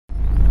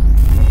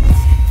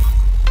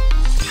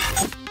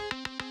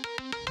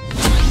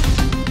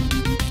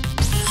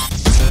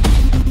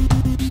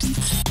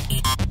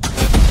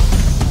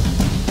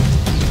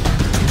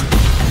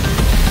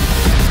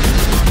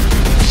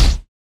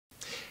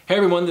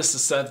everyone, this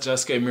is Seth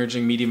Jeska,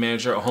 Emerging Media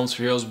Manager at Homes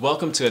for Heroes.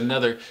 Welcome to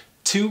another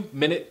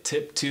 2-Minute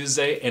Tip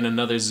Tuesday and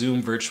another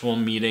Zoom virtual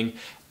meeting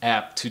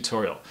app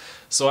tutorial.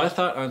 So I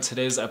thought on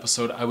today's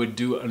episode I would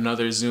do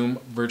another Zoom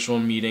virtual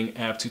meeting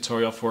app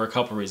tutorial for a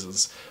couple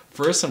reasons.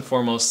 First and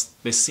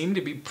foremost, they seem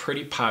to be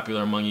pretty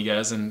popular among you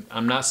guys, and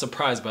I'm not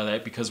surprised by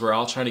that because we're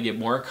all trying to get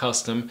more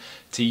accustomed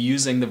to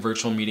using the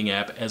virtual meeting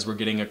app as we're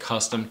getting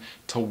accustomed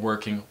to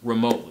working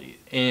remotely.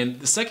 And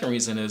the second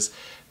reason is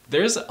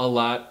there's a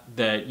lot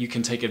that you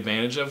can take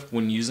advantage of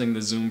when using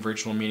the Zoom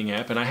virtual meeting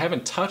app, and I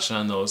haven't touched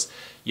on those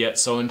yet.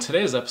 So in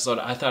today's episode,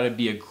 I thought it'd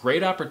be a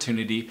great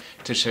opportunity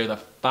to share the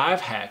 5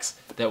 hacks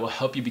that will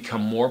help you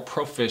become more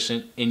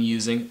proficient in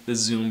using the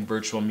Zoom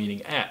virtual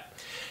meeting app.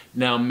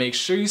 Now make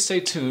sure you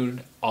stay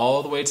tuned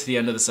all the way to the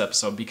end of this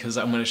episode because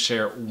I'm going to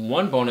share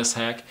one bonus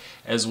hack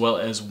as well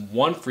as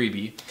one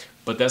freebie,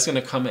 but that's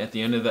going to come at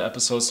the end of the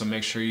episode, so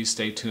make sure you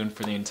stay tuned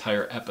for the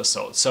entire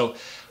episode. So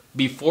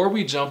before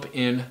we jump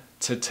in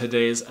to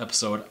today's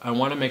episode, I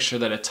want to make sure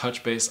that I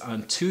touch base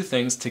on 2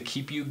 things to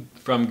keep you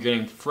from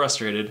getting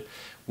frustrated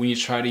when you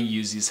try to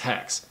use these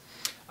hacks.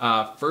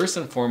 First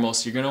and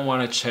foremost, you're going to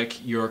want to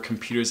check your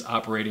computer's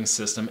operating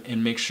system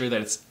and make sure that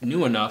it's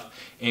new enough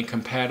and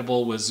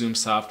compatible with Zoom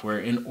software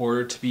in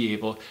order to be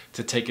able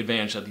to take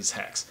advantage of these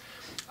hacks.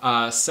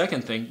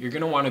 Second thing, you're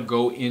going to want to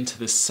go into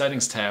the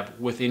settings tab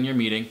within your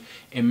meeting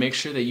and make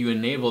sure that you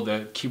enable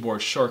the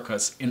keyboard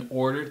shortcuts in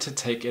order to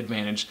take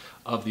advantage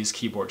of these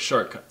keyboard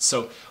shortcuts.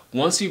 So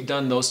once you've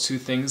done those 2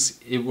 things,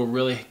 it will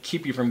really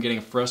keep you from getting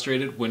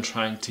frustrated when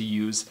trying to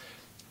use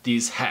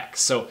these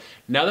hacks. So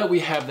now that we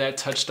have that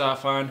touched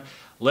off on,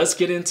 let's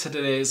get into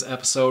today's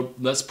episode.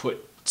 Let's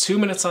put 2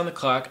 minutes on the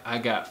clock. I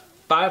got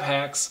 5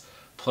 hacks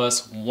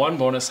plus 1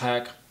 bonus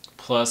hack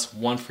plus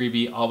 1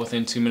 freebie all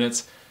within 2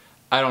 minutes.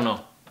 I don't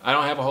know. I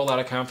don't have a whole lot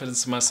of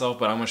confidence in myself,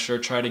 but I'm gonna sure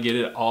try to get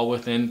it all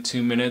within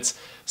 2 minutes.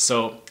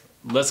 So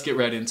let's get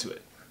right into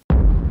it.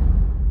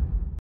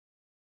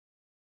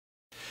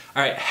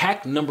 All right,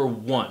 hack number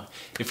 1.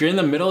 If you're in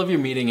the middle of your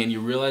meeting and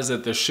you realize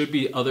that there should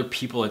be other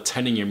people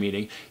attending your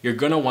meeting, you're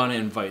gonna wanna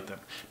invite them.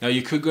 Now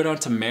you could go down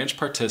to Manage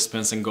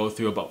Participants and go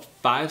through about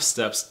 5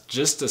 steps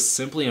just to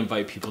simply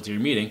invite people to your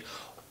meeting,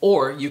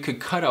 or you could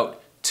cut out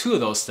 2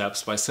 of those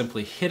steps by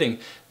simply hitting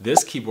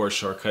this keyboard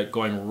shortcut,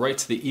 going right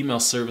to the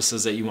email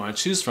services that you want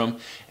to choose from,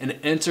 and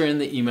enter in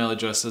the email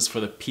addresses for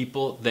the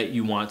people that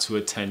you want to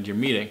attend your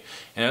meeting.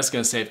 And that's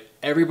going to save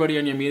everybody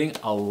on your meeting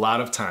a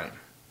lot of time.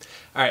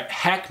 All right,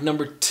 hack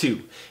number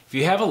 2. If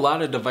you have a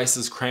lot of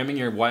devices cramming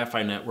your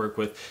Wi-Fi network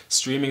with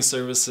streaming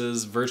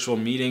services, virtual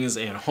meetings,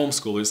 and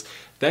homeschoolers,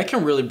 that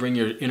can really bring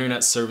your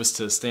internet service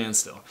to a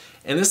standstill.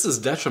 And this is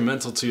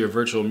detrimental to your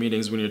virtual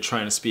meetings when you're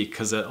trying to speak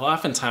because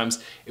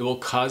oftentimes it will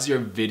cause your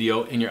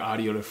video and your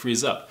audio to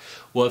freeze up.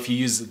 Well, if you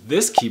use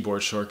this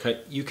keyboard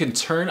shortcut, you can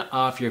turn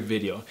off your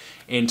video.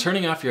 And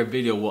turning off your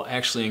video will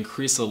actually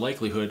increase the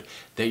likelihood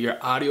that your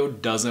audio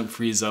doesn't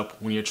freeze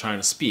up when you're trying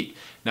to speak.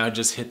 Now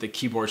just hit the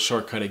keyboard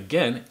shortcut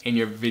again and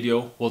your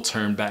video will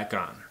turn back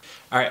on.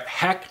 All right,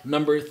 hack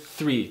number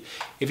 3.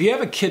 If you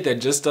have a kid that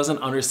just doesn't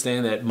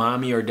understand that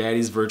mommy or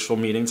daddy's virtual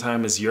meeting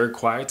time is your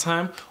quiet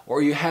time,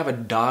 or you have a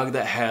dog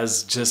that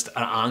has just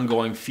an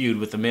ongoing feud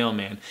with the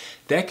mailman,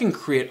 that can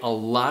create a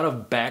lot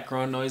of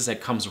background noise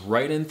that comes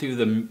right in through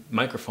the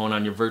microphone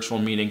on your virtual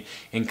meeting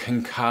and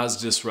can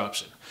cause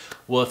disruption.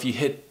 Well, if you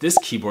hit this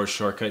keyboard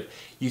shortcut,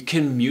 you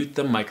can mute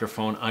the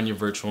microphone on your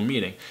virtual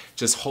meeting.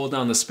 Just hold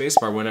down the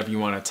spacebar whenever you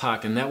want to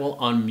talk and that will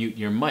unmute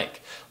your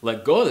mic.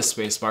 Let go of the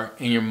spacebar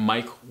and your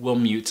mic will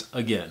mute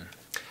again.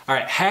 All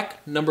right,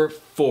 hack number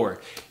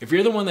 4. If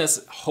you're the one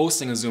that's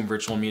hosting a Zoom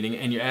virtual meeting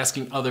and you're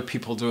asking other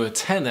people to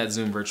attend that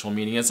Zoom virtual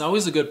meeting, it's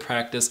always a good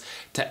practice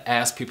to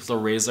ask people to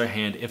raise their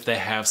hand if they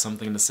have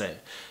something to say.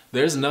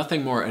 There's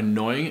nothing more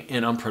annoying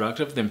and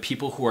unproductive than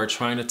people who are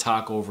trying to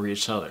talk over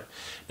each other.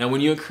 Now,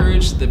 when you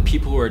encourage the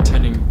people who are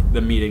attending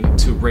the meeting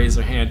to raise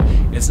their hand,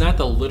 it's not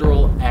the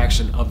literal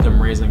action of them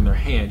raising their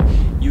hand.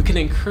 You can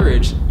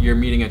encourage your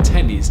meeting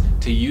attendees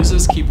to use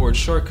this keyboard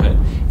shortcut,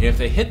 and if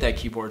they hit that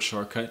keyboard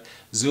shortcut,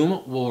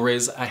 Zoom will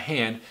raise a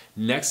hand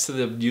next to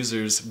the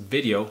user's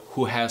video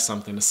who has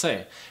something to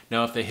say.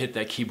 Now, if they hit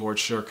that keyboard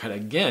shortcut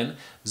again,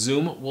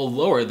 Zoom will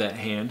lower that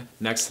hand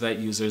next to that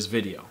user's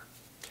video.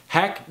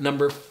 Hack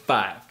number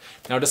 5.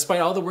 Now, despite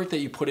all the work that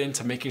you put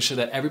into making sure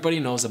that everybody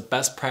knows the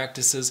best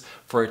practices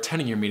for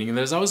attending your meeting,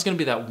 there's always going to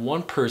be that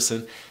one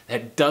person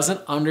that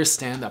doesn't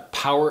understand the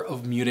power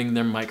of muting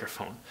their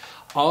microphone.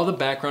 All the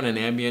background and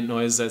ambient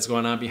noise that's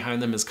going on behind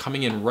them is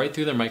coming in right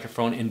through their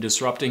microphone and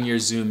disrupting your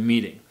Zoom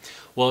meeting.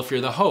 Well, if you're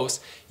the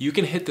host, you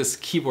can hit this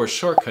keyboard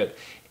shortcut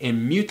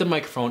and mute the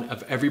microphone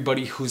of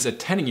everybody who's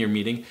attending your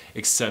meeting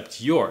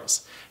except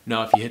yours.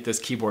 Now, if you hit this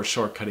keyboard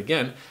shortcut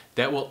again,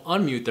 that will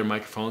unmute their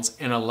microphones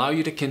and allow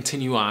you to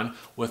continue on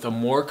with a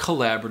more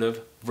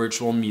collaborative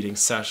virtual meeting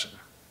session.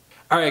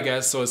 All right,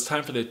 guys, so it's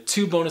time for the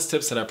 2 bonus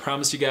tips that I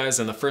promised you guys,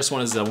 and the first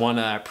one is the one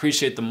that I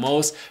appreciate the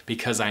most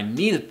because I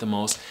need it the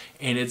most,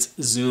 and it's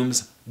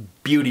Zoom's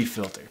beauty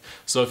filter.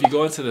 So if you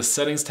go into the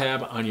settings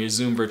tab on your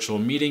Zoom virtual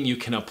meeting, you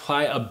can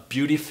apply a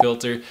beauty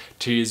filter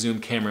to your Zoom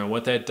camera. And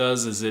what that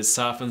does is it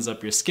softens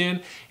up your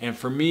skin. And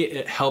for me,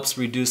 it helps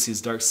reduce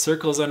these dark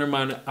circles under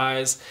my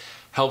eyes,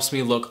 helps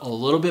me look a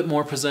little bit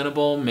more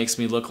presentable, makes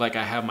me look like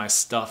I have my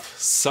stuff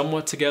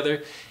somewhat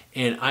together.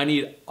 And I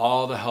need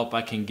all the help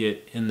I can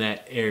get in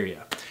that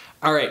area.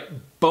 All right,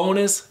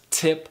 bonus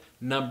tip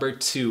number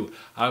 2.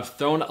 I've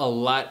thrown a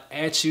lot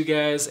at you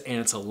guys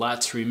and it's a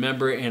lot to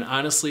remember, and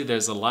honestly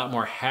there's a lot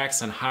more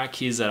hacks and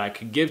hotkeys that I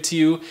could give to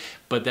you,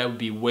 but that would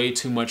be way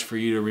too much for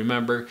you to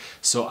remember.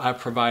 So I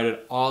provided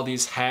all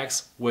these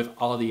hacks with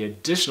all the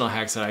additional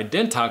hacks that I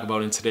didn't talk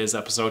about in today's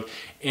episode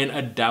in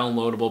a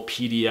downloadable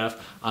PDF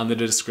on the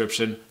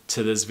description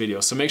to this video.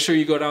 So make sure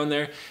you go down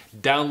there,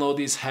 download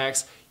these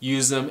hacks,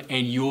 use them,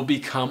 and you will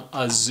become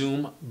a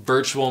Zoom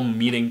virtual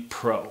meeting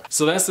pro.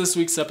 So that's this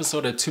week's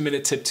episode of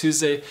 2-Minute Tip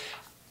Tuesday.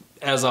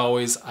 As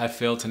always, I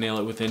failed to nail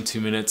it within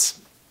 2 minutes,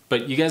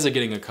 but you guys are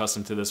getting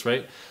accustomed to this,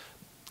 right?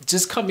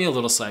 Just cut me a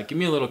little slack, give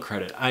me a little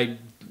credit. I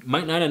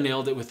might not have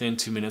nailed it within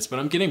 2 minutes, but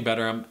I'm getting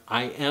better.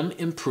 I am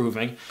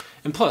improving.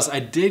 And plus, I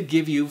did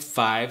give you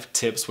 5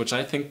 tips, which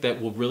I think that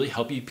will really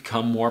help you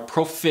become more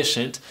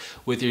proficient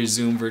with your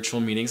Zoom virtual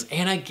meetings.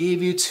 And I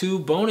gave you 2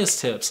 bonus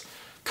tips.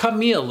 Cut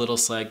me a little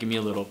slack, give me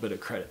a little bit of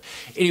credit.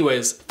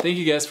 Anyways, thank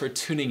you guys for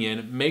tuning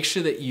in. Make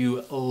sure that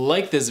you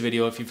like this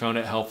video if you found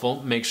it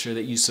helpful. Make sure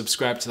that you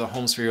subscribe to the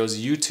Homes for Heroes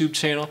YouTube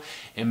channel,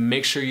 and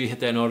make sure you hit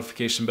that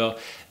notification bell.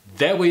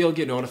 That way you'll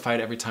get notified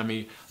every time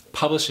we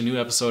publish a new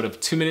episode of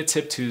 2-Minute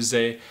Tip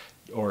Tuesday,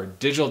 or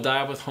Digital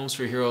Dive with Homes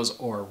for Heroes,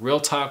 or Real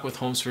Talk with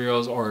Homes for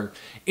Heroes, or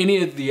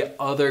any of the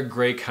other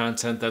great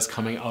content that's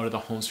coming out of the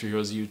Homes for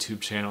Heroes YouTube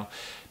channel.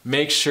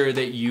 Make sure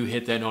that you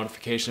hit that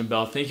notification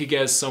bell. Thank you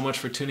guys so much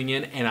for tuning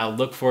in, and I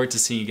look forward to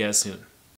seeing you guys soon.